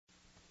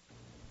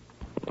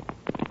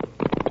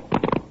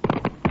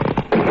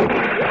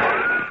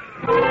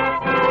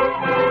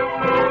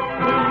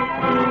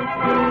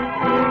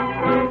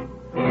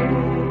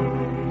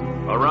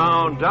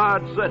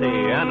Dodge City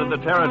and in the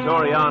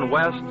territory on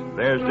west,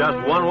 there's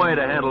just one way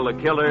to handle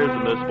the killers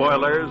and the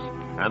spoilers,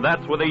 and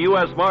that's with a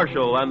U.S.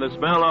 Marshal and the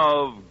smell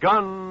of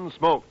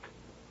Gunsmoke.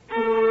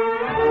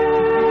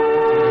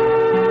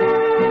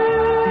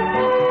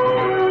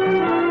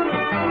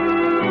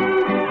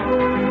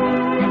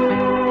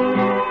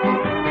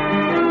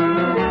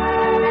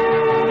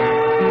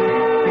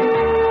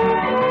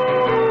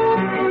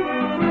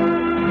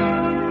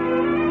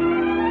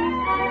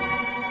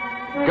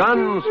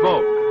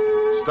 Gunsmoke,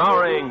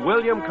 starring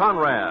William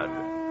Conrad,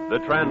 the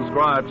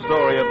transcribed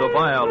story of the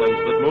violence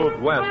that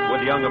moved west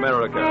with young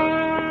America,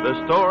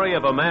 the story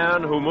of a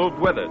man who moved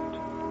with it,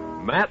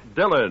 Matt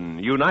Dillon,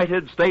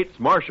 United States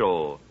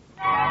Marshal.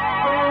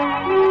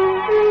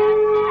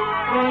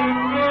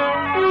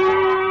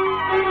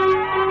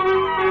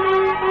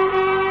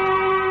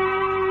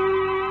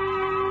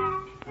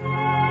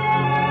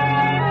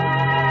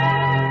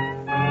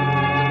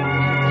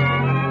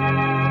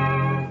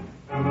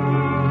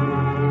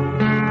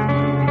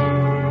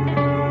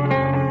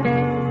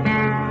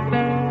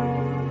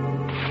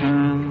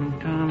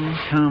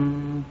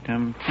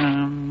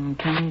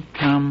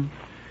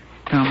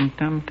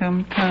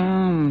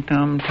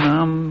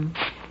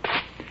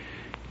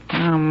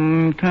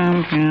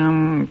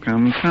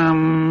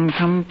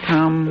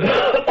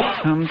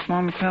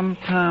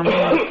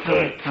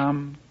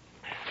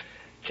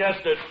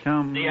 Chester,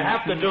 do you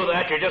have to do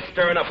that? You're just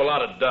stirring up a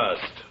lot of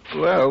dust.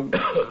 Well,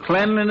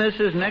 cleanliness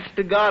is next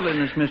to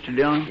godliness, Mr.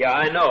 Dillon. Yeah,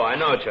 I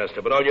know,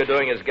 Chester, but all you're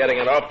doing is getting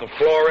it off the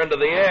floor into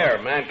the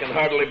air. Man can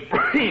hardly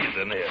breathe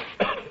in here.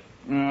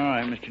 All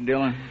right, Mr.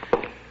 Dillon.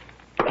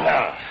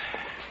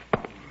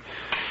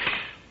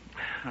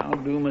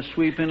 I'll do my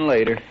sweeping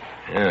later.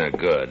 Yeah,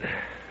 good.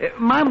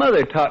 My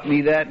mother taught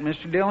me that,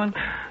 Mr. Dillon.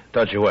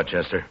 Taught you what,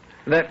 Chester?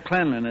 That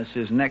cleanliness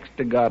is next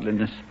to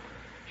godliness.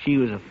 She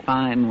was a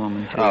fine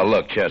woman, too. Oh,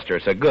 look, Chester,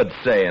 it's a good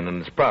saying,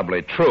 and it's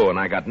probably true, and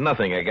I got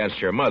nothing against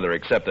your mother,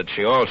 except that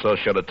she also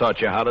should have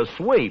taught you how to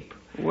sweep.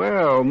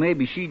 Well,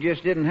 maybe she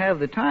just didn't have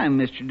the time,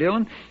 Mr.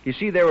 Dillon. You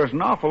see, there was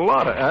an awful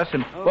lot of us,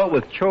 and what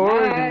with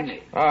chores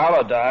and... Oh,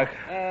 hello, Doc.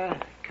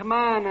 Come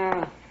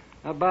on,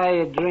 I'll buy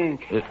you a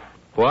drink.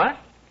 What?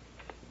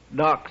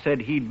 Doc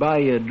said he'd buy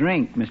you a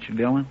drink, Mr.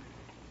 Dillon.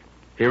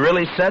 He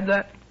really said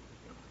that?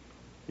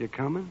 You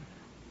coming?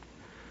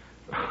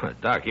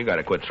 Doc, you got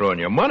to quit throwing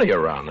your money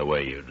around the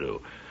way you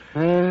do.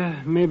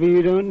 Maybe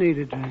you don't need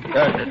a drink.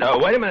 No,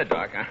 wait a minute,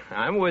 Doc.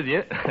 I'm with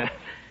you.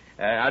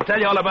 I'll tell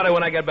you all about it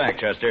when I get back,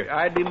 Chester.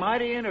 I'd be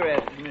mighty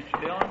interested,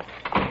 Mr. Dillon.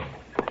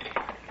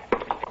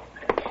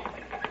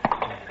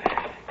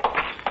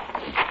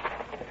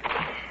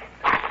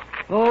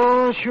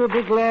 Oh, sure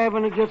be glad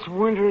when it gets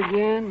winter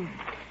again.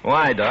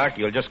 Why, Doc?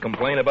 You'll just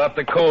complain about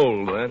the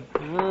cold, then?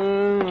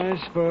 I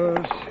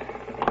suppose.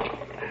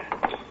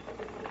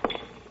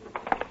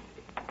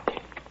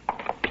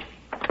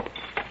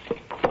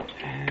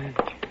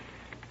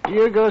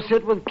 You go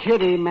sit with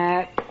Kitty,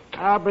 Matt.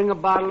 I'll bring a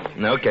bottle.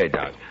 Okay,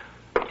 Doc.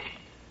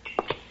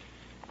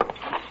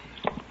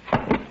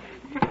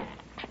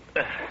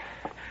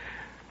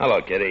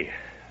 Hello, Kitty.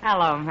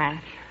 Hello,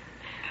 Matt.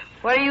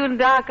 What are you and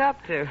Doc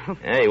up to?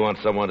 He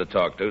wants someone to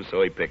talk to,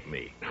 so he picked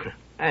me.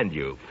 And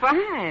you.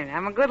 Fine.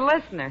 I'm a good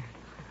listener.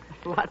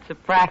 Lots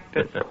of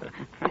practice.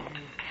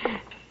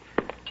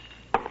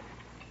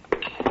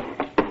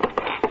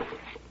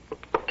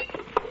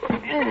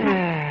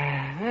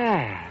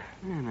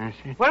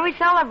 What are we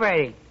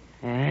celebrating?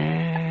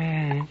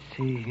 Let's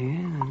see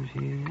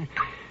here.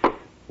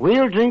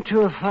 We'll drink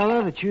to a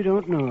fellow that you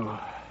don't know.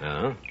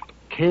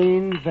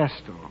 Cain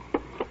Vestal.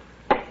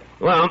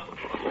 Well,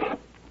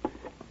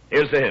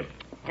 here's to him.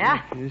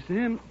 Yeah? Here's to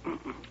him.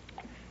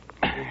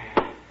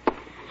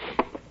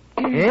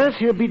 Yes,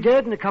 he'll be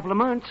dead in a couple of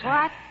months.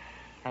 What?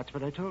 That's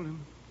what I told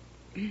him.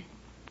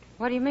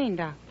 What do you mean,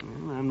 Doc?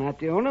 Well, I'm not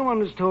the only one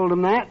who's told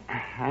him that.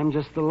 I'm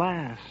just the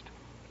last.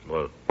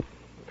 Well,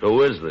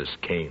 who is this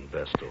Cain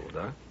Vestal,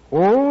 Doc?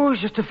 Oh,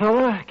 he's just a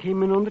fella.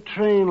 Came in on the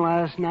train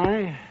last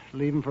night,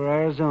 leaving for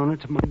Arizona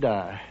to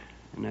die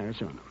in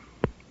Arizona.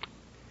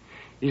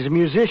 He's a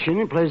musician.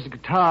 He plays the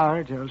guitar,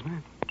 he tells me.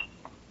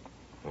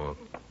 Well,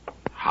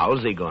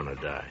 how's he gonna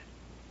die?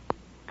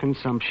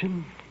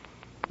 Consumption.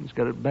 He's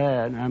got it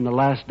bad. I'm the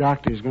last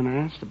doctor who's going to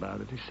ask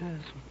about it, he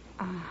says.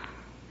 Oh,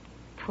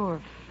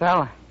 poor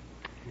fella.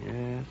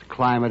 Yes,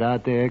 climate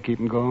out there, keep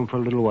him going for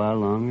a little while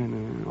longer.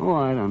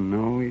 I don't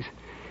know. He's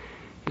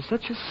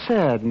such a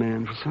sad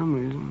man for some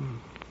reason.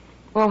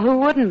 Well, who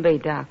wouldn't be,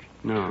 Doc?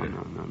 No,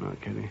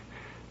 Kitty.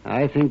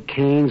 I think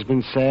Cain's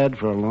been sad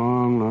for a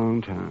long,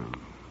 long time.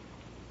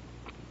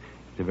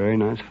 He's a very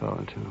nice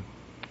fellow, too.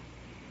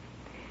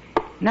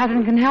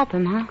 Nothing can help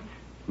him, huh?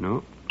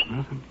 No,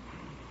 nothing.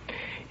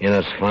 You know,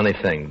 it's a funny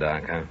thing,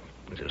 Doc. I'm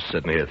just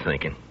sitting here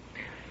thinking.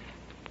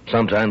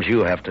 Sometimes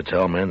you have to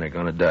tell men they're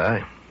going to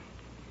die.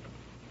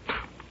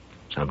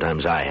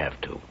 Sometimes I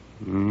have to.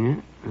 Yeah,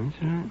 that's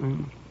right,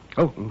 man.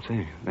 Oh, let's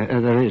see.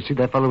 There is. See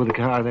that fellow with the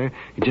car there?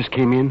 He just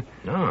came in?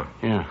 No.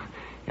 Yeah,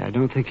 I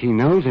don't think he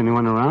knows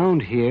anyone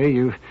around here.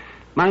 You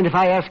mind if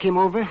I ask him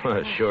over?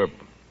 Sure.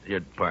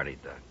 your party,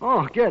 Doc.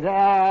 Oh, good.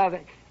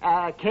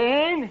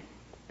 Cain?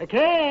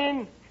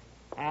 Cain?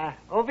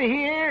 Over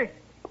here?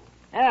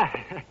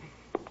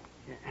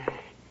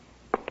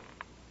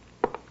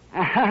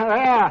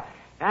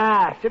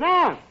 Sit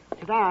down.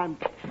 Sit down.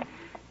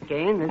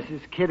 Cain, this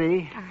is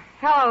Kitty.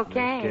 Hello,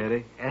 Cain.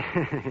 Kitty.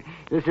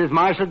 This is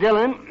Marshal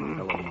Dillon.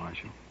 Hello,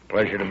 Marshal.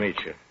 Pleasure to meet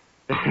you.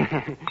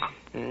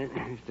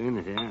 He's doing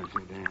it, yeah.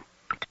 Sit down.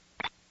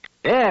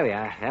 There we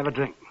are. Have a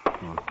drink.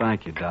 Well,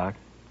 thank you, Doc.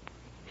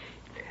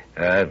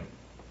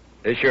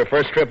 This your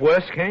first trip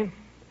west, Cain?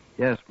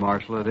 Yes,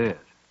 Marshal, it is.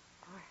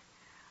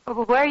 Oh,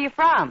 but where are you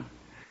from?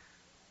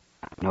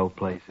 No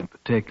place in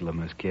particular,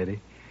 Miss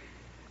Kitty.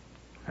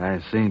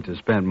 I seem to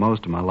spend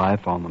most of my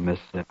life on the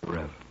Mississippi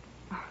River.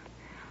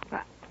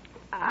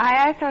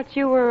 I thought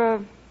you were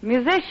a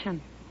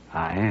musician.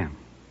 I am.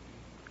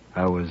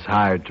 I was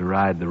hired to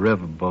ride the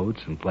river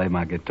boats and play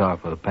my guitar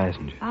for the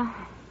passengers. Oh.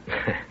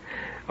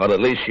 Well, at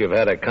least you've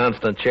had a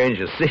constant change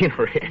of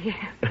scenery.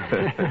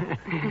 Yeah.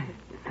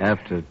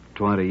 After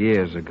 20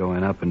 years of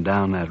going up and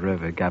down that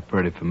river, it got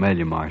pretty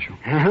familiar, Marshal.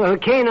 Well,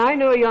 Cain, I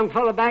knew a young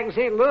fellow back in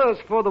St. Louis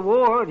before the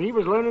war, and he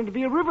was learning to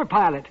be a river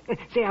pilot.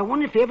 Say, I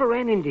wonder if you ever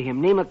ran into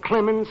him. Name of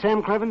Clemens,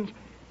 Sam Clemens?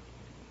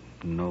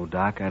 No,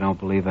 Doc, I don't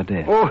believe I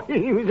did. Oh,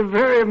 he was a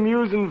very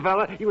amusing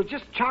fellow. He was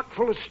just chock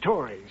full of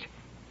stories.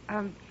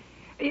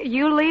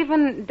 You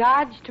leaving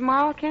Dodge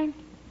tomorrow, Cain?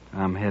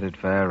 I'm headed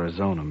for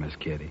Arizona, Miss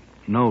Kitty.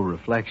 No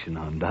reflection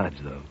on Dodge,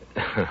 though.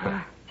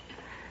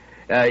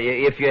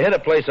 If you hit a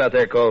place out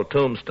there called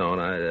Tombstone,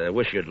 I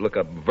wish you'd look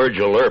up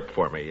Virgil Earp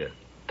for me.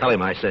 Tell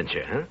him I sent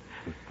you, huh?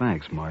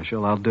 Thanks,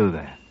 Marshal. I'll do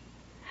that.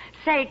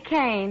 Say,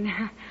 Cain,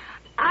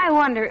 I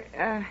wonder,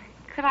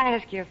 could I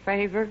ask you a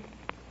favor?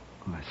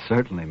 Why,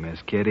 certainly, Miss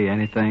Kitty.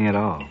 Anything at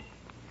all.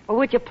 Or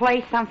would you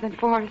play something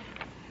for us?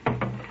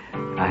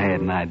 I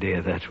had an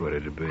idea that's what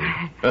it'd be.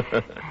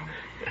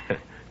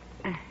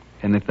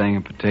 Anything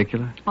in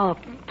particular? Oh,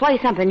 play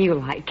something you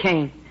like,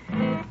 Cain.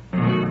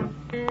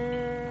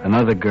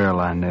 Another girl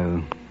I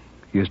knew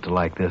used to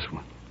like this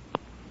one.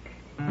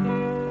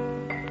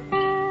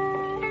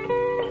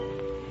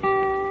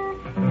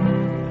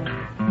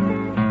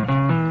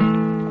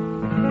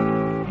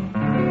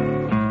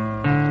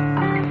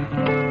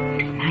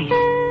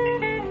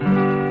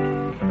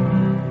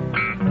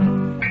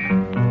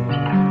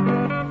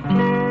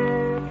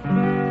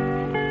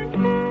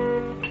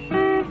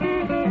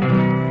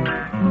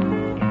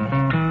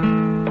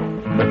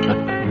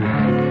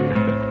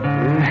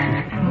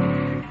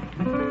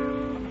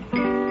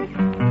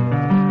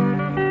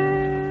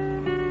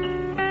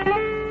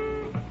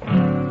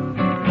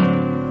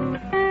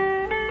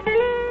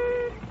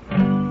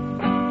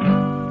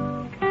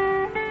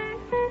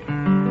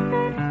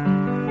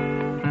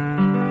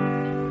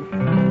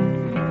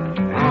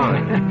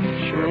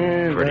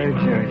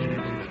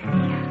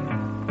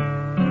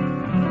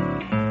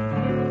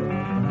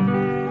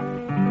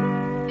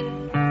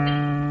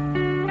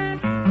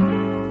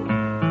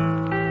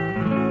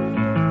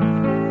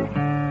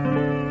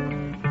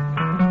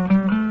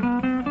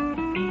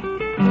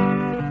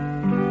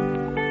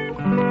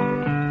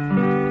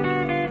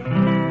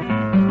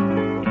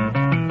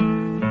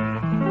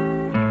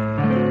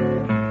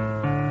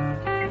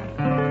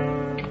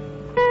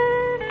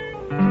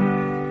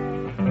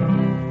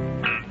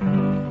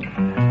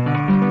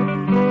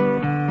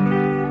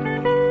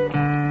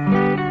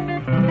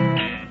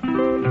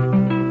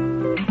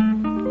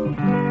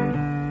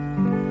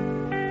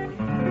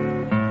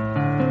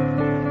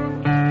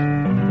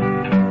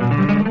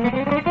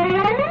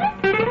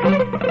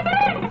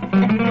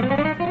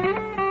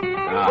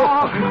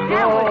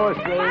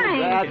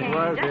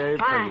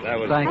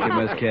 Thank you,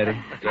 Miss Kitty.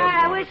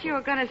 I wish you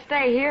were going to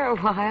stay here a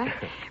while.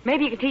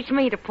 Maybe you could teach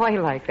me to play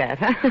like that,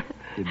 huh?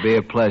 It'd be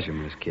a pleasure,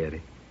 Miss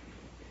Kitty.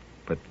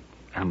 But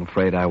I'm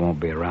afraid I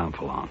won't be around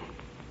for long.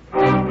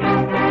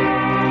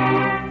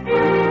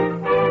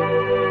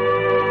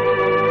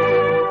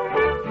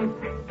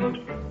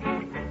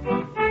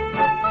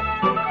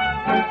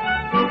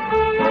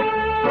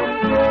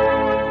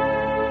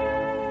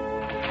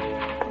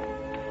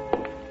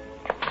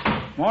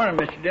 Morning,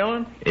 Mr.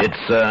 Dillon.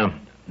 It's,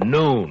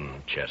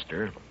 noon,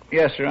 Chester.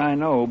 Yes, sir, I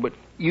know, but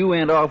you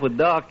went off with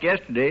Doc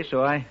yesterday,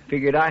 so I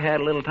figured I had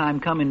a little time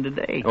coming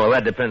today. Well,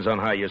 that depends on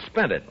how you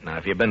spent it. Now,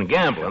 if you've been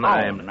gambling,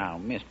 Now,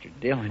 Mr.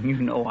 Dillon, you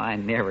know I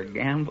never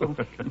gamble.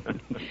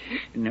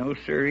 No,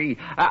 sirree.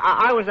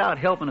 I was out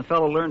helping a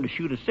fellow learn to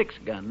shoot a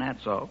 6-gun,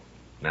 that's all.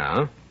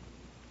 Now?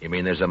 You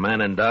mean there's a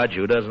man in Dodge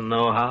who doesn't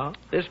know how?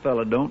 This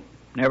fellow don't.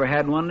 Never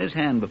had one in his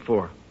hand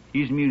before.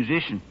 He's a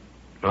musician.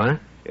 What?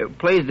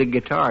 Plays the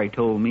guitar, he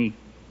told me.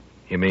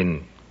 You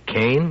mean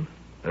Cain?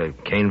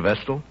 Cain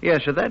Vestal?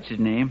 Yes, sir, that's his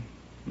name.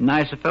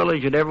 Nice a fellow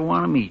as you'd ever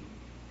want to meet.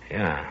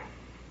 Yeah.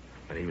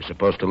 But he was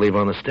supposed to leave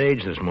on the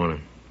stage this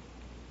morning.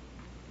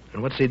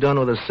 And what's he done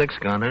with his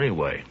 6-gun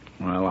anyway?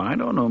 Well, I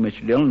don't know,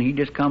 Mr. Dillon. He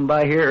just come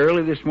by here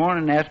early this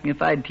morning and asked me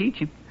if I'd teach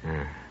him.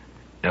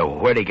 Now,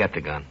 where'd he get the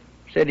gun?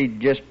 Said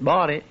he'd just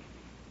bought it.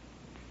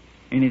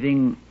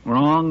 Anything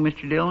wrong,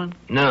 Mr. Dillon?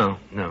 No.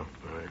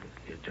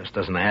 just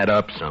doesn't add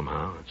up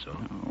somehow, that's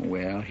all. Oh,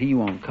 well, he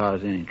won't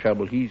cause any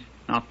trouble. He's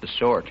not the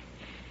sort.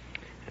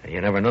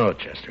 You never know,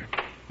 Chester.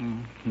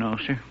 No,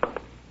 sir.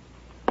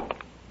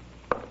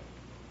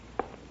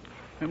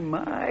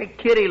 My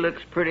Kitty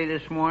looks pretty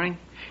this morning.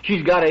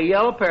 She's got a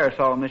yellow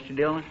parasol, Mr.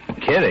 Dillon.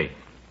 Kitty?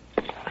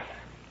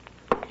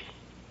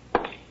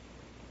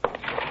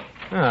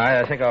 Oh,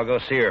 I think I'll go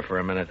see her for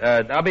a minute.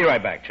 I'll be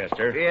right back,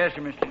 Chester. Yes,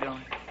 sir, Mr.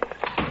 Dillon.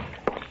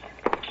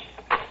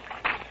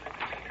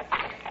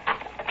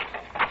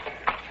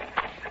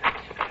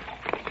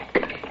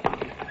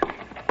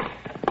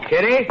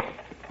 Kitty?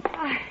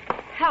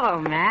 Hello,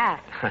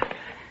 Matt.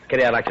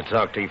 Kitty, I'd like to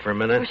talk to you for a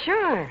minute. Oh,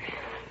 sure.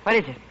 What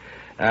is it?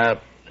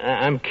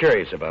 I'm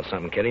curious about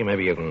something, Kitty.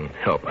 Maybe you can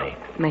help me.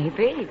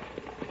 Maybe.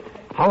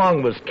 How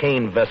long was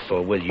Cain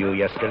Vessel with you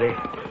yesterday?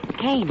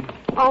 Cain.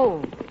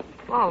 Oh,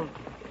 well,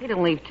 he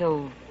didn't leave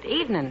till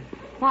evening.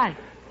 Why?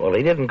 Well,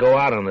 he didn't go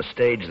out on the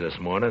stage this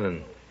morning,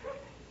 and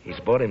he's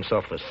bought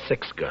himself a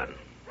 6-gun.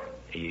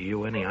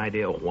 You any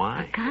idea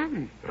why? A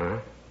gun? Huh?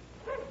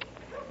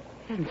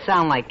 Doesn't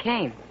sound like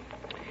Cain.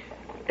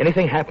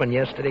 Anything happened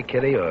yesterday,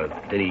 Kitty, or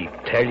did he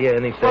tell you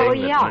anything? Oh,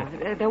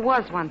 yeah. There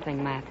was one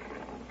thing, Matt.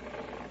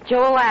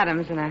 Joel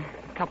Adams and a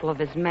couple of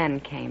his men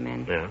came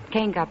in. Yeah?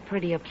 Cain got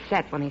pretty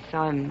upset when he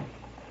saw him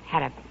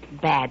had a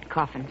bad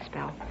coughing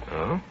spell.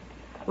 Oh?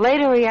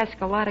 Later, he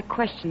asked a lot of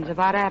questions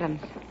about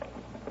Adams.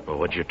 Well,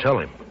 what'd you tell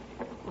him?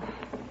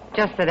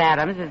 Just that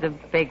Adams is a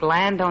big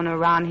landowner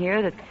around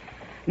here, that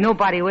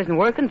nobody who isn't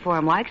working for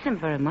him likes him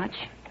very much.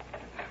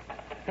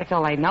 That's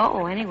all I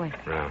know, anyway.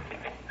 No.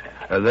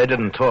 They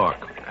didn't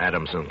talk,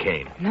 Adams and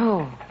Cain.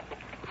 No.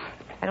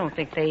 I don't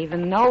think they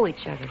even know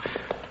each other.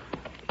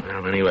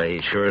 Well, anyway,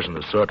 he sure isn't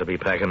the sort to be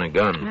packing a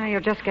gun. Now,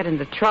 you'll just get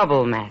into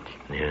trouble, Matt.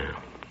 Yeah.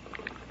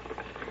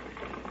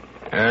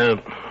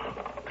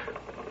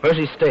 Where's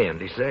he staying,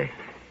 did he say?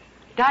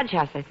 Dodge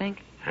House, I think.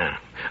 Yeah.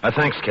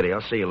 Thanks, Kitty.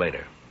 I'll see you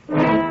later.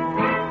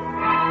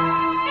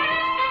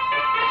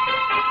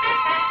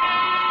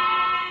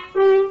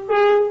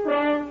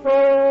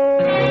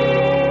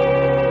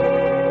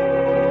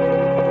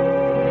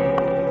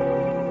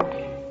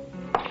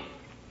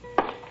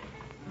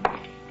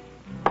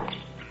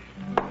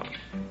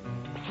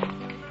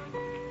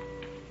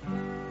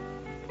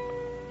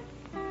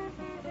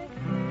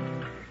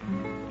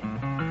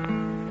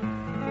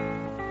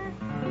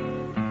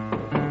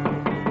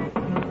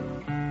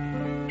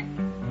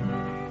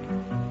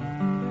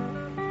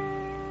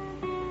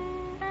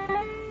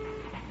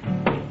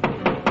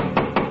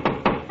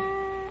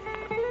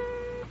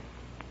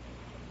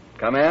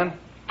 Come in.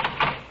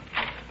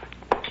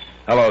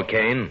 Hello,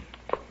 Cain.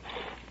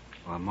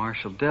 Why,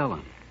 Marshal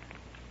Dillon.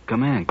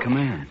 Come in, come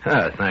in.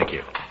 Thank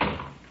you.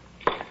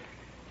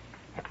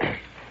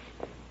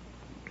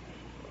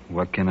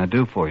 What can I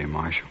do for you,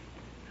 Marshal?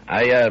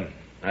 I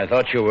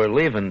thought you were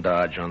leaving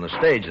Dodge on the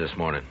stage this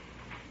morning.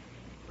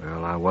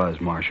 Well, I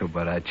was, Marshal,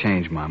 but I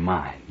changed my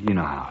mind. You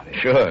know how it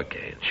is. Sure,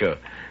 Cain, sure.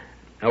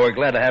 Now, we're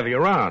glad to have you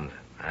around.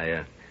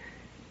 I'm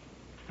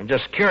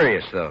just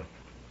curious, though.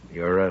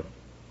 Your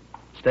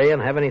staying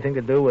have anything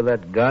to do with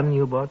that gun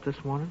you bought this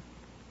morning?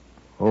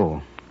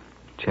 Oh,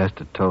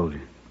 Chester told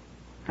you.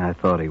 I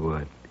thought he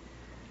would.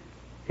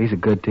 He's a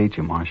good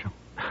teacher, Marshal.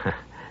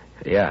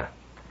 Yeah.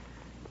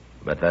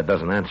 But that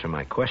doesn't answer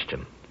my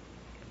question.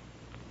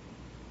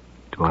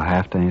 Do I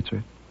have to answer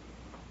it?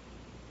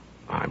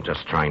 I'm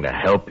just trying to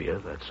help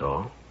you, that's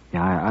all.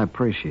 Yeah, I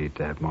appreciate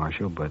that,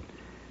 Marshal, but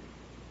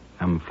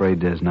I'm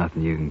afraid there's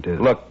nothing you can do.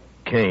 Look,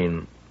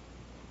 Cain,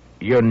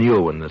 you're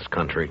new in this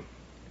country.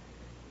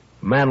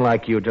 A man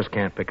like you just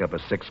can't pick up a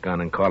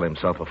 6-gun and call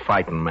himself a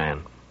fighting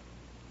man.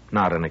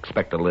 Not and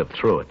expect to live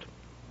through it.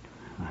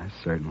 I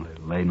certainly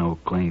lay no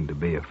claim to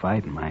be a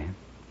fighting man.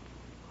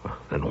 Well,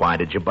 then why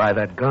did you buy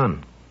that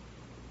gun?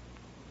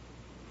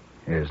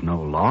 There's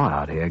no law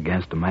out here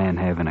against a man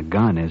having a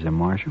gun, is there,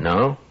 Marshal?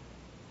 No.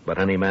 But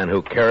any man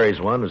who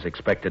carries one is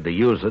expected to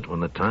use it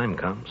when the time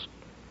comes.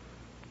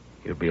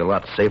 You'd be a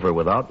lot safer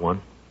without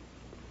one.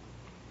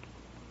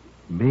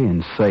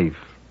 Being safe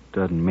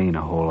doesn't mean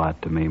a whole lot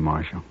to me,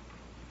 Marshal.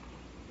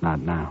 Not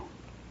now.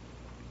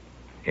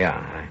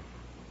 Yeah,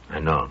 I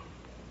know.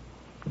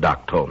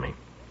 Doc told me.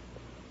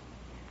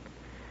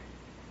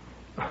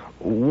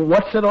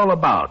 What's it all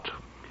about?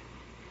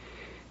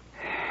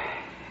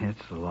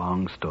 It's a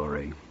long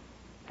story.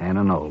 And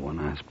an old one,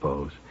 I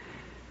suppose.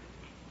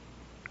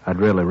 I'd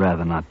really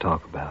rather not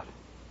talk about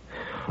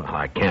it. Well,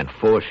 I can't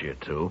force you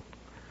to.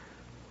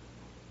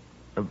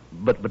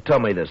 But tell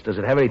me this. Does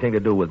it have anything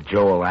to do with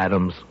Joel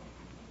Adams?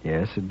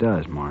 Yes, it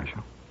does,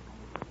 Marshal.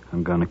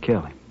 I'm going to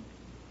kill him.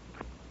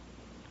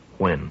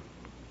 When?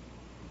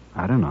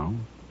 I don't know.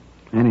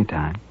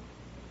 Anytime.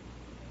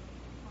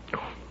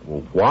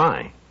 Well,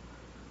 why?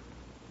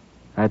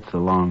 That's the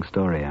long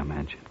story I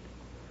mentioned.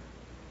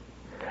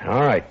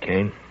 All right,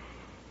 Cain.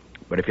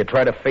 But if you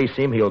try to face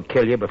him, he'll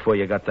kill you before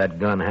you got that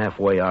gun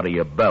halfway out of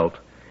your belt.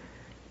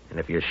 And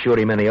if you shoot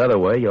him any other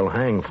way, you'll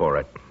hang for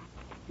it.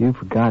 You've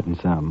forgotten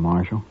something,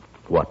 Marshal.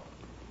 What?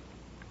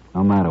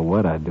 No matter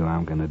what I do,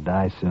 I'm going to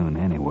die soon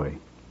anyway.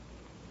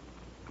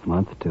 A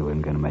month or two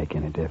isn't going to make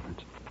any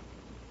difference.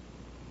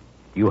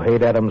 You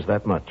hate Adams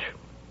that much?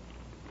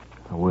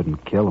 I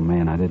wouldn't kill a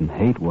man I didn't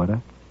hate, would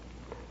I?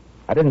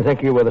 I didn't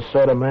think you were the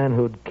sort of man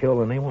who'd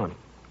kill anyone.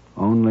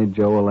 Only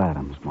Joel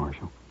Adams,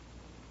 Marshal.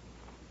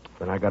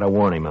 Then I gotta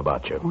warn him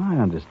about you. Well, I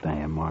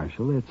understand,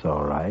 Marshal. It's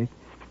all right.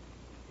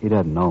 He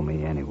doesn't know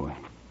me anyway.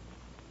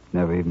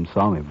 Never even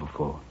saw me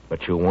before.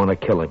 But you want to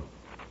kill him?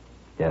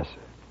 Yes,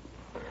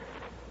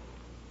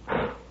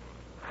 sir.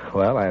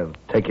 Well, I'll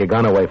take your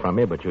gun away from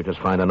you, but you'll just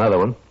find another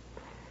one.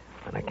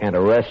 And I can't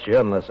arrest you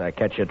unless I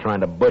catch you trying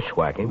to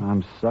bushwhack him.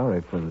 I'm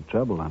sorry for the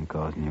trouble I'm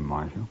causing you,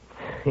 Marshal.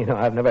 You know,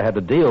 I've never had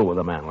to deal with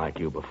a man like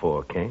you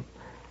before, Cain.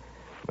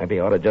 Maybe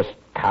I ought to just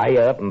tie you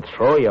up and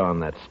throw you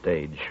on that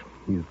stage.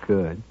 You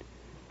could.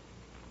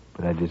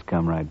 But I'd just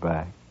come right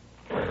back.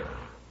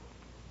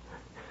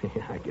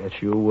 Yeah, I guess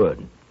you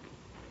would.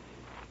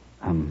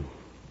 I'm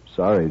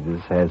sorry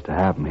this has to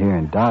happen here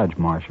in Dodge,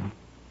 Marshal.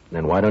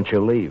 Then why don't you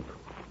leave?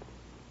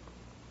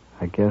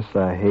 I guess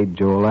I hate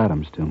Joel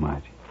Adams too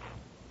much.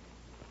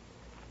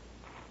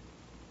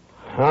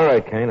 All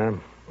right, Cain,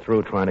 I'm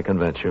through trying to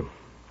convince you.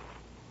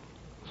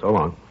 So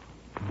long.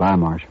 Goodbye,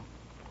 Marshal.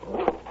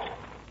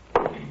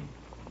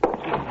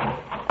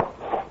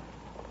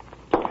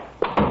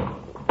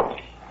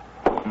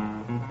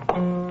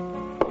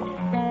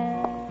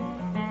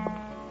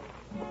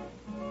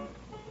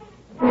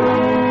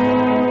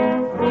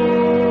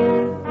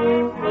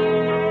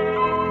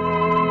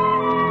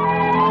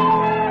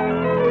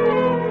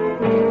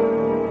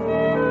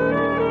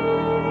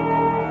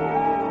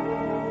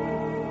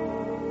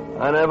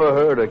 I never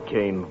heard of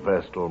Cain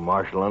Vestal,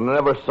 Marshal, and I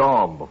never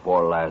saw him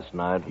before last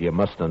night. You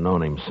must have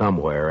known him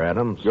somewhere,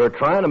 Adams. You're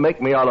trying to make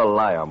me out a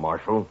liar,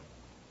 Marshal.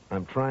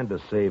 I'm trying to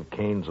save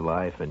Cain's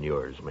life and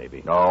yours,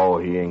 maybe. No,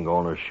 he ain't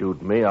gonna shoot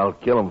me. I'll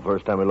kill him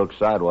first time he looks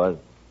sidewise.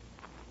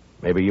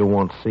 Maybe you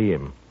won't see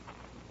him.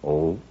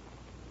 Oh?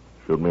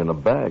 Shoot me in the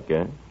back,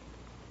 eh?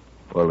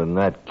 Well, in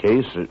that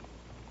case,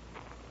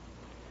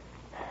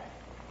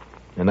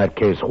 In that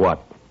case,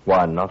 what?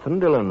 Why, nothing,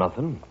 Dillon,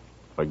 nothing.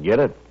 Forget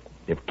it.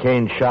 If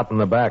Cain's shot in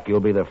the back,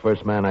 you'll be the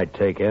first man I'd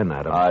take in,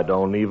 Adams. I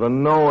don't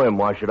even know him.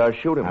 Why should I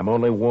shoot him? I'm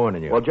only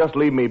warning you. Well, just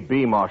leave me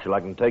be, Marshal.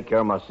 I can take care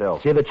of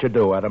myself. See that you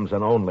do, Adams,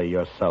 and only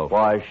yourself.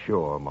 Why,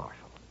 sure, Marshal.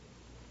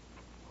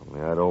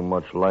 Only I don't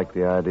much like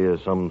the idea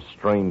of some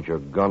stranger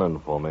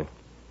gunning for me.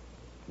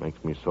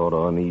 Makes me sort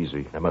of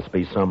uneasy. There must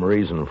be some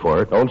reason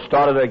for it. Don't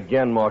start it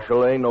again,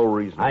 Marshal. Ain't no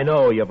reason. I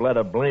know. You've led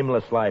a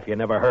blameless life. You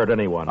never hurt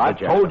anyone. I've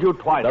did you, told Adams? you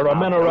twice. There are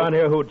now, men around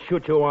here who'd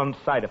shoot you on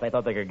sight if they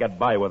thought they could get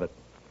by with it.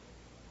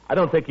 I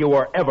don't think you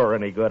were ever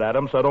any good,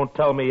 Adams, so don't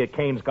tell me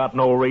Cain's got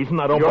no reason.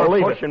 I don't You're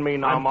believe it. You're pushing me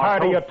now, I'm Marshal.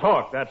 tired of your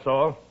talk, that's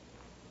all.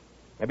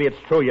 Maybe it's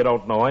true you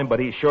don't know him, but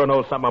he sure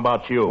knows something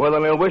about you. Well,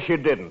 then I wish you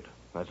didn't.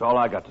 That's all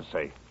I got to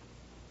say.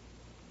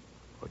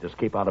 Well, just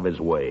keep out of his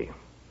way.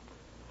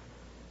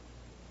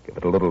 Give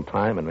it a little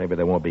time, and maybe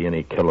there won't be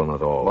any killing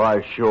at all.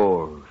 Why,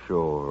 sure.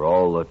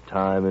 All the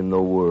time in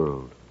the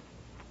world.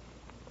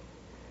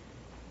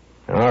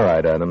 All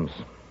right, Adams.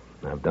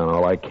 I've done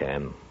all I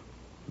can.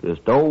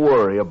 Just don't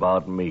worry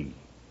about me.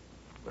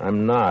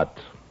 I'm not.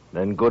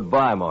 Then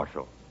goodbye,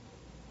 Marshal.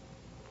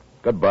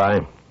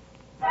 Goodbye.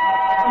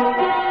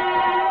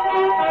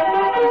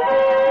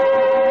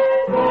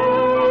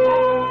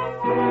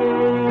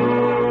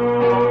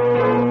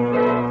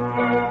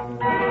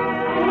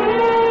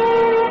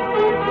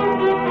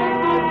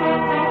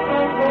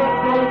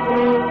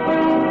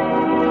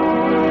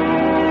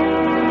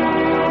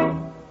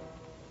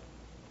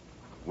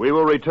 We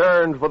will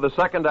return for the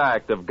second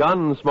act of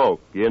Gunsmoke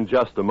in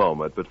just a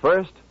moment. But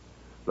first,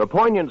 the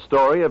poignant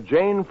story of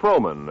Jane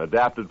Froman,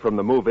 adapted from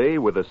the movie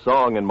With a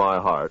Song in My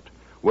Heart,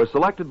 was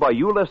selected by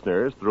you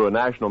listeners through a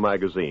national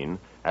magazine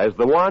as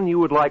the one you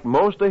would like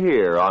most to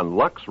hear on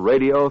Lux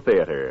Radio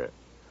Theater.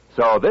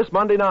 So this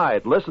Monday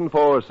night, listen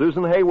for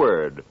Susan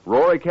Hayward,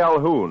 Rory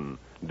Calhoun,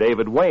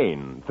 David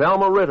Wayne,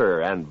 Thelma Ritter,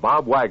 and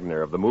Bob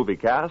Wagner of the movie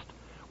cast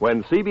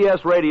when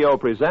CBS Radio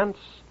presents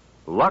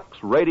Lux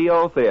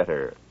Radio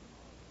Theater.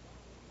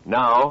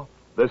 Now,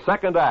 the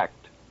second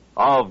act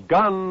of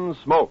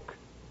Gunsmoke.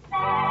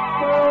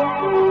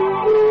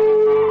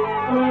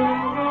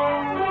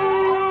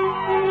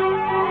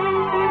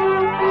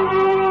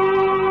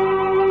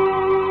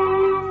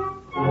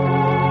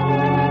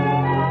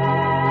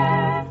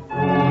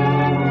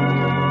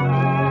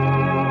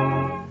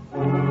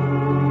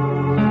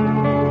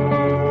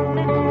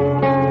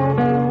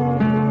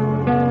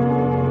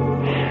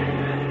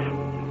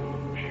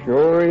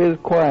 Sure is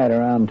quiet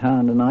around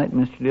town tonight,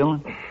 Mr.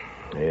 Dillon.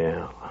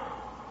 Yeah.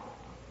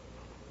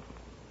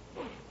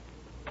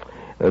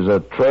 There's a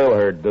trail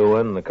herd due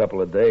in a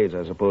couple of days.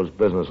 I suppose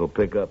business will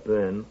pick up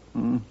then.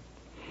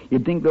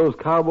 You'd think those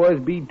cowboys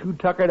be too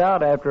tuckered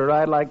out after a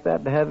ride like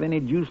that to have any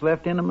juice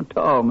left in them at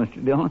all,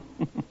 Mr. Dillon.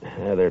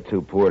 Yeah, they're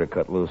too poor to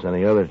cut loose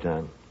any other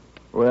time.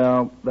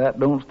 Well, that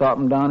don't stop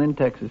them down in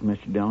Texas,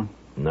 Mr. Dillon.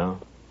 No?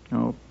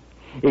 No.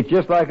 It's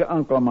just like an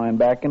uncle of mine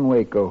back in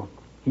Waco.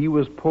 He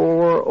was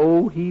poor,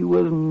 oh, he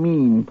was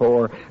mean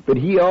poor. But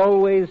he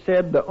always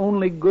said the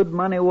only good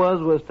money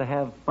was to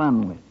have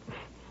fun with.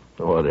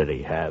 Or did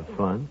he have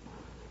fun?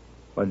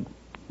 But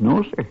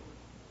no, sir.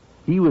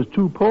 He was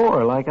too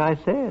poor, like I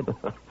said.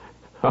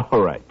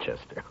 All right,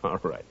 Chester, all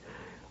right.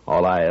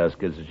 All I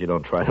ask is that you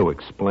don't try to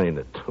explain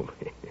it to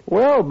me.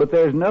 Well, but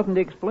there's nothing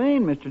to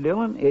explain, Mr.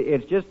 Dillon.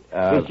 It's just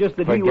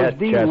that he was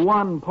the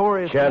one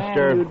poorest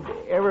Chester. man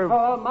you'd ever...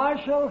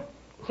 Marshal,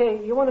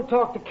 say, you want to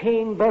talk to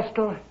Cain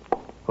Vestal?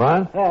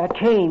 What?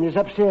 Cain is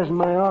upstairs in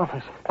my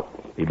office.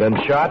 He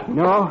been shot?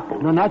 No,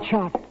 not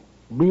shot.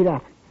 Beat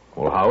up.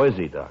 Well, how is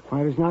he, Doc?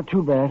 Well, it's not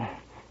too bad.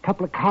 A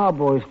couple of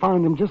cowboys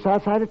found him just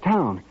outside of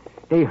town.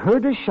 They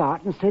heard a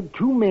shot and said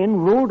 2 men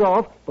rode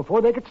off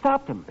before they could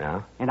stop them.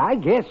 Yeah? And I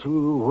guess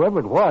whoever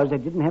it was, they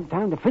didn't have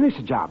time to finish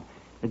the job.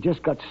 They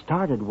just got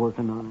started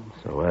working on him.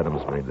 So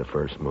Adams made the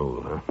first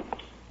move,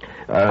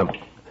 huh?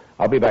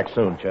 I'll be back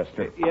soon,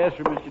 Chester. Yes,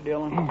 sir, Mr.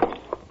 Dillon.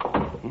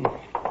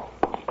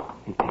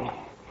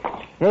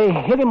 They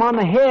hit him on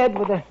the head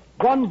with a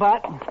gun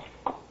butt.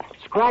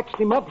 Scratched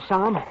him up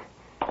some.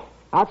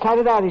 Outside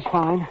of that, he's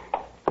fine.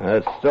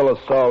 It's still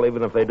assault,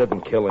 even if they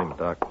didn't kill him,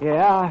 Doc.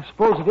 Yeah, I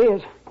suppose it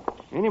is.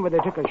 Anyway, they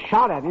took a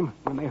shot at him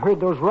when they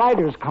heard those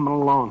riders coming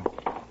along.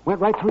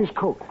 Went right through his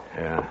coat.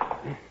 Yeah.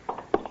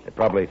 They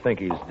probably think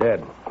he's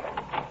dead.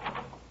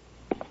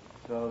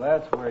 So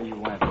that's where you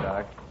went,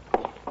 Doc.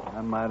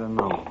 I might have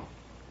known.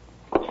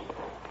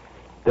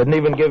 Didn't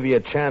even give you a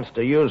chance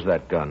to use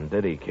that gun,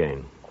 did he,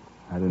 Cain?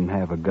 I didn't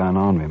have a gun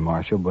on me,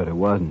 Marshal, but it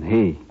wasn't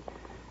he.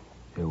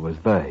 It was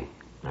they.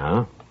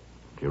 Huh?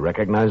 Do you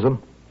recognize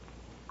them?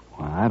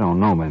 Well, I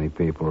don't know many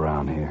people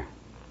around here.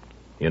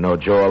 You know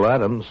Joel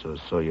Adams, or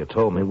so you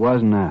told me. It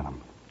wasn't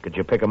Adam. Could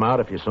you pick him out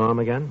if you saw him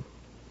again?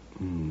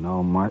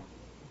 No,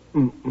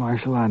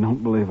 Marshal, I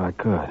don't believe I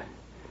could.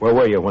 Where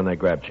were you when they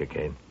grabbed you,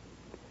 Cain?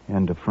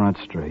 End of Front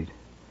Street.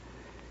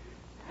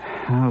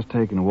 I was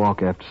taking a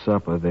walk after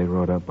supper. They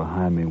rode up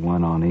behind me,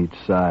 one on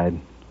each side,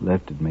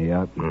 lifted me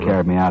up, and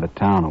carried me out of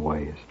town a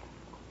ways.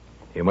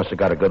 You must have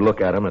got a good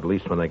look at him, at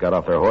least when they got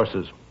off their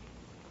horses.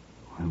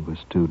 It was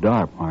too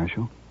dark,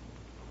 Marshal.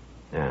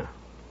 Yeah.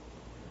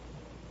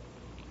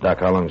 Doc,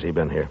 how long's he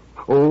been here?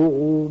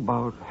 Oh,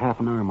 about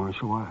half an hour,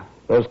 Marshal. Why?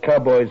 Those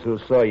cowboys who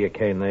saw you,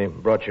 Cain, they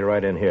brought you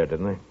right in here,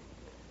 didn't they?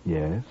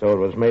 Yes. So it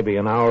was maybe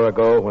an hour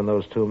ago when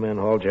those 2 men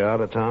hauled you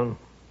out of town?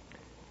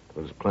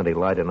 It was plenty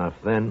light enough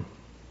then.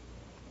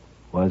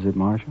 Was it,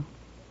 Marshal?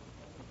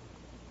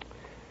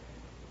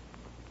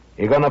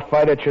 You're going to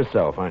fight it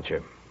yourself, aren't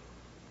you?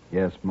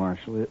 Yes,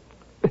 Marshal.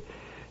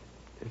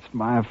 It's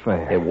my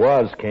affair. It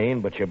was,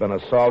 Cain, but you've been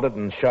assaulted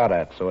and shot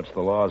at, so it's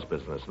the law's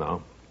business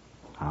now.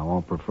 I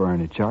won't prefer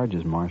any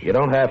charges, Marshal. You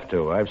don't have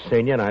to. I've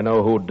seen you, and I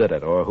know who did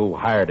it, or who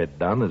hired it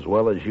done, as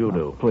well as you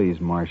do. Please,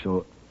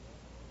 Marshal,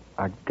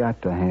 I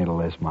got to handle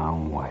this my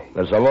own way.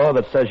 There's a law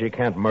that says you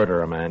can't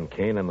murder a man,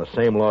 Cain, and the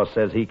same law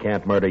says he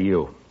can't murder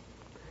you.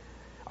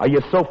 Are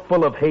you so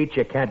full of hate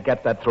you can't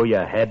get that through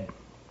your head?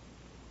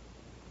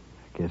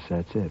 I guess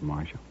that's it,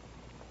 Marshal.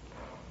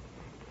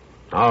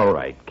 All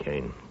right,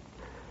 Cain.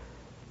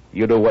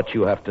 You do what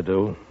you have to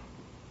do.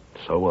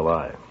 So will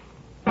I.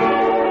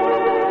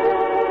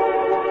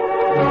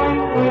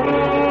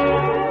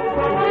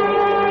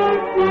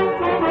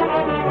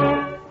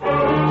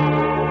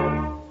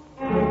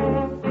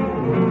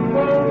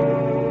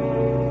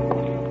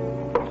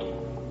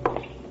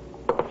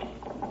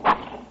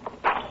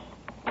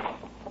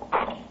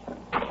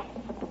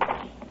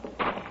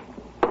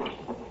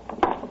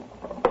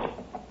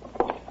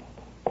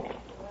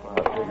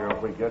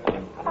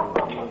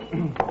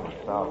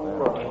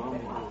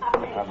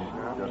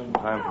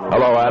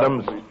 Hello,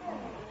 Adams.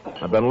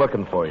 I've been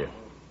looking for you.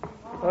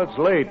 That's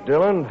late,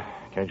 Dillon.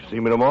 Can't you see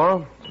me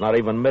tomorrow? It's not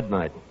even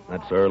midnight.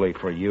 That's early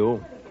for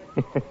you.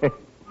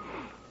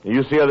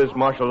 You see how this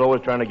marshal's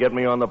always trying to get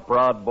me on the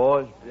prod,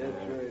 boys?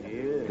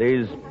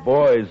 These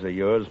boys of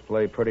yours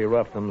play pretty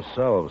rough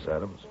themselves,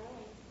 Adams.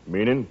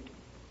 Meaning?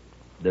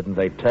 Didn't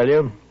they tell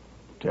you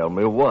Tell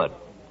me what?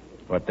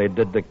 what they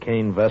did to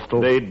Cain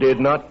Vestal? They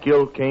did not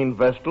kill Cain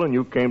Vestal, and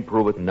you can't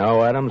prove it.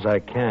 No, Adams, I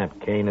can't.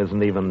 Cain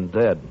isn't even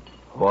dead.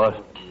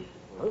 What?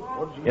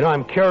 You know,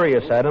 I'm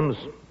curious, Adams.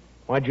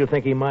 Why'd you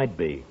think he might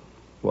be?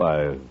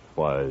 Why,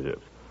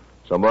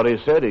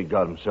 somebody said he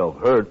got himself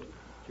hurt.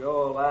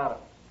 Joel Adams.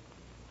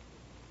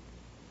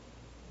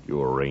 You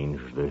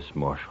arranged this,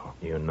 Marshal.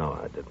 You know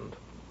I didn't.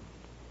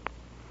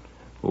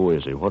 Who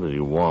is he? What does he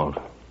want?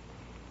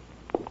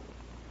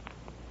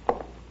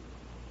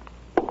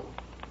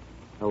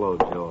 Hello,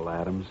 Joel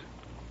Adams.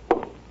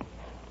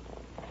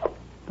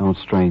 Don't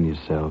strain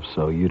yourself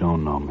so you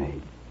don't know me.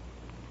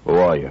 Who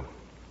are you?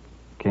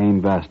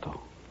 Cain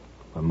Vestal.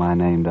 But my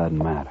name doesn't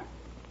matter.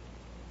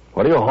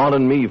 What are you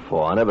haunting me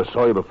for? I never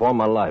saw you before in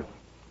my life.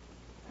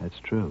 That's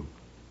true.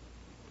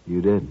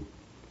 You didn't.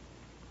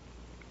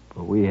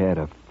 But we had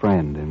a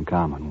friend in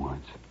common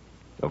once.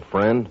 A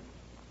friend?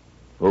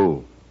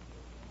 Who?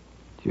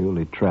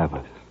 Julie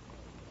Travis.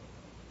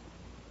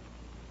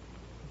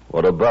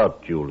 What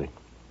about Julie?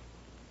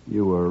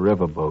 You were a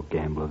riverboat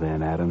gambler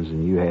then, Adams,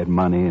 and you had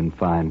money and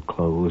fine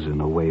clothes and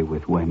a way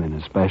with women,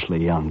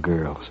 especially young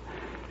girls.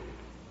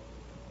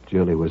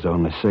 Julie was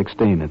only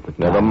 16 at the time.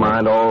 Never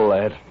mind all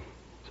that.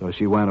 So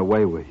she went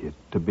away with you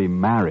to be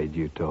married,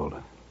 you told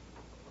her.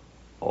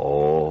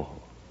 Oh.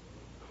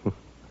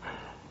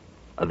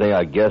 I think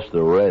I guessed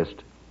the rest.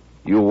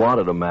 You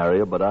wanted to marry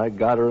her, but I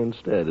got her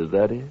instead. Is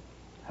that it?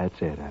 That's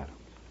it,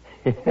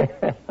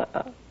 Adams.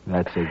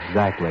 That's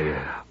exactly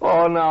it.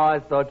 Oh, no, I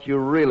thought you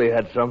really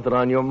had something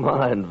on your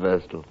mind,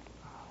 Vestal.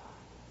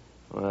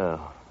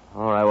 Well,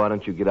 all right, why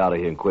don't you get out of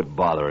here and quit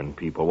bothering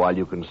people while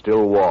you can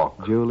still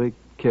walk? Julie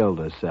killed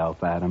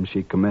herself, Adams.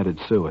 She committed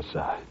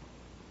suicide.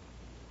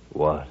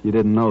 What? You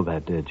didn't know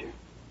that, did you?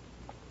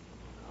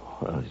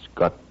 Well, it's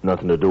got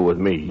nothing to do with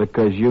me.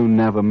 Because you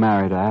never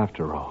married her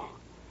after all.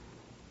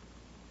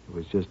 It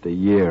was just a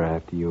year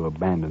after you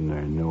abandoned her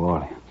in New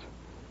Orleans.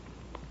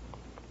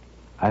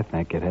 I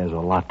think it has a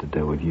lot to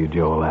do with you,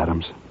 Joel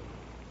Adams.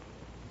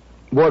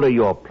 What are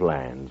your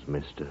plans,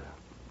 mister?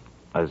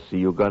 I see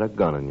you got a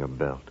gun in your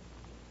belt.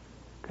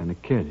 Gonna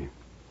kill you.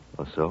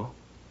 Oh, so?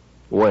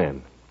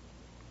 When?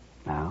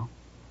 Now.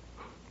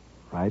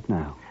 Right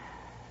now.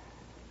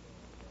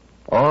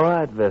 All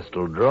right,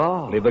 Vestal,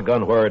 draw. Leave the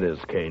gun where it is,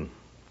 Cain.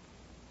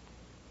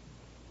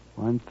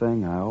 One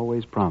thing I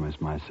always promised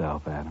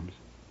myself, Adams.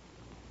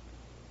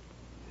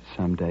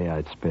 Someday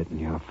I'd spit in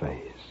your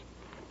face.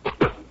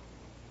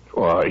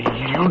 Why,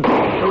 you...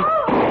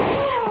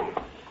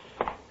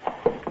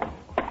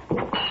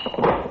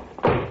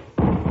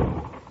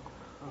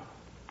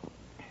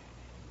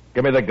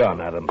 Give me the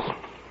gun, Adams.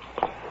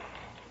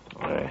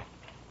 Hey.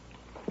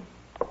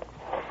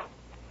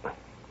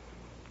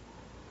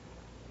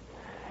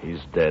 He's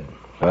dead.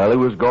 Well, he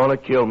was going to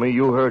kill me.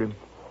 You heard him.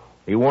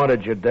 He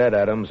wanted you dead,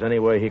 Adams, any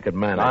way he could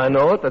manage. I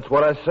know it. That's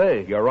what I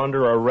say. You're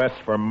under arrest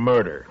for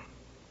murder.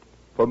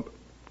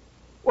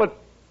 What?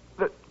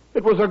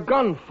 It was a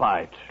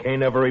gunfight. Cain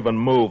never even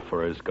moved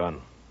for his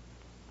gun.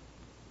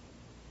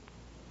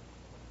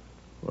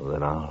 Well,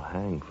 then I'll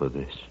hang for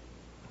this.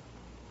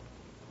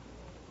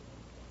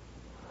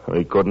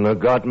 He couldn't have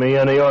got me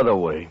any other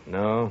way.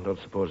 No, don't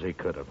suppose he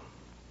could have.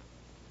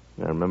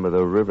 I remember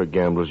the river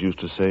gamblers used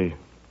to say,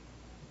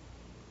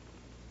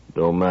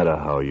 don't matter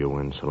how you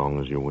win so long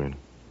as you win.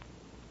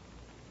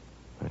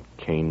 That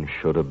Cain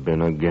should have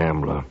been a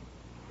gambler.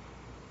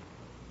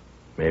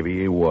 Maybe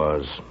he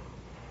was.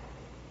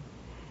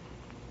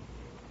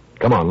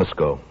 Come on, let's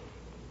go.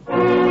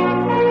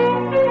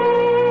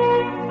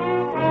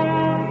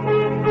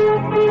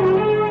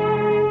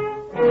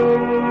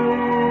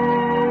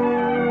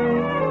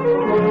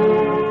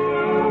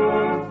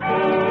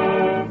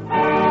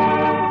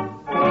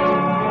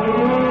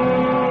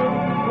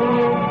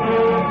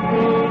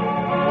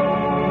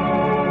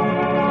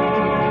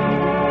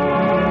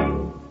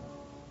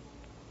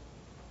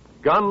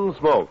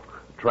 Gunsmoke,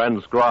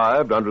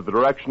 transcribed under the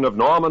direction of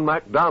Norman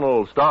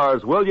MacDonald,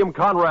 stars William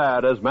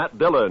Conrad as Matt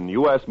Dillon,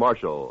 U.S.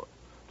 Marshal.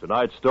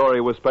 Tonight's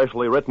story was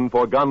specially written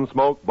for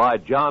Gunsmoke by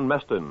John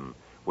Meston,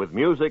 with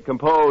music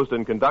composed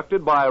and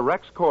conducted by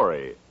Rex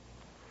Corey.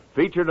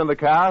 Featured in the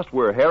cast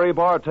were Harry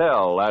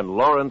Bartell and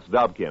Lawrence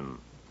Dobkin.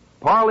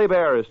 Parley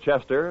Bear is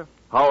Chester,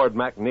 Howard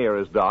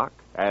McNear is Doc,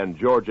 and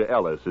Georgia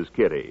Ellis is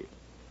Kitty.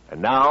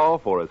 And now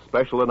for a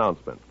special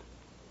announcement.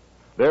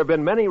 There have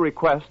been many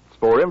requests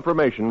for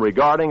information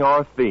regarding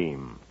our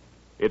theme.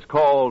 It's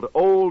called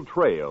Old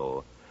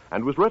Trail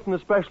and was written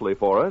especially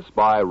for us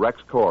by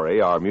Rex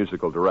Corey, our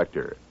musical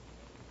director.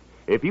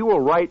 If you will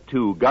write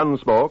to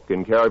Gunsmoke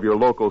in care of your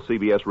local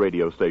CBS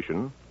radio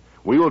station,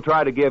 we will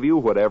try to give you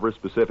whatever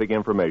specific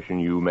information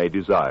you may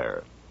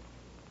desire.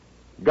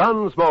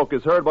 Gunsmoke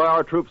is heard by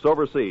our troops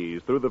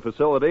overseas through the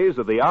facilities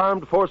of the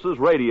Armed Forces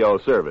Radio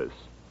Service.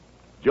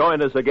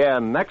 Join us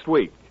again next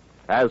week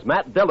as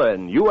Matt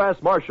Dillon, U.S.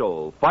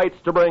 Marshal, fights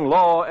to bring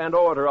law and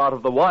order out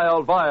of the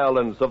wild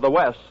violence of the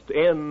West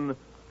in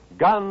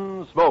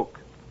Gunsmoke.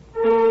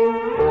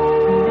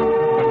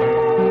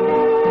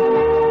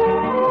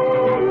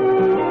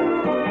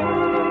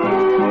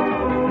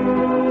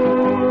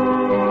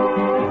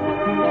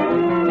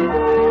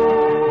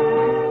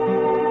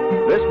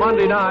 This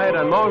Monday night,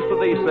 on most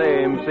of these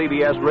same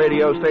CBS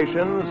radio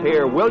stations,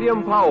 hear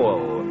William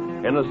Powell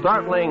in a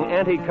startling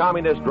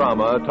anti-communist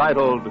drama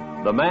titled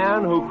The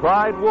Man Who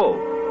Cried Wolf.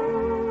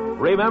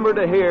 Remember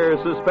to hear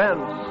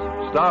Suspense,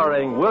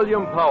 starring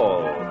William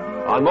Powell,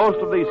 on most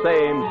of these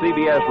same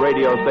CBS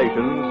radio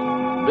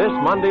stations this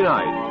Monday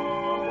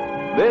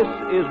night. This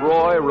is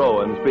Roy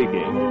Rowan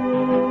speaking.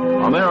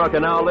 America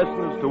now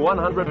listens to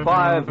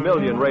 105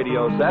 million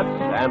radio sets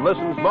and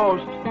listens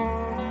most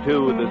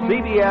to the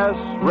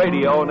CBS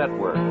Radio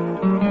Network.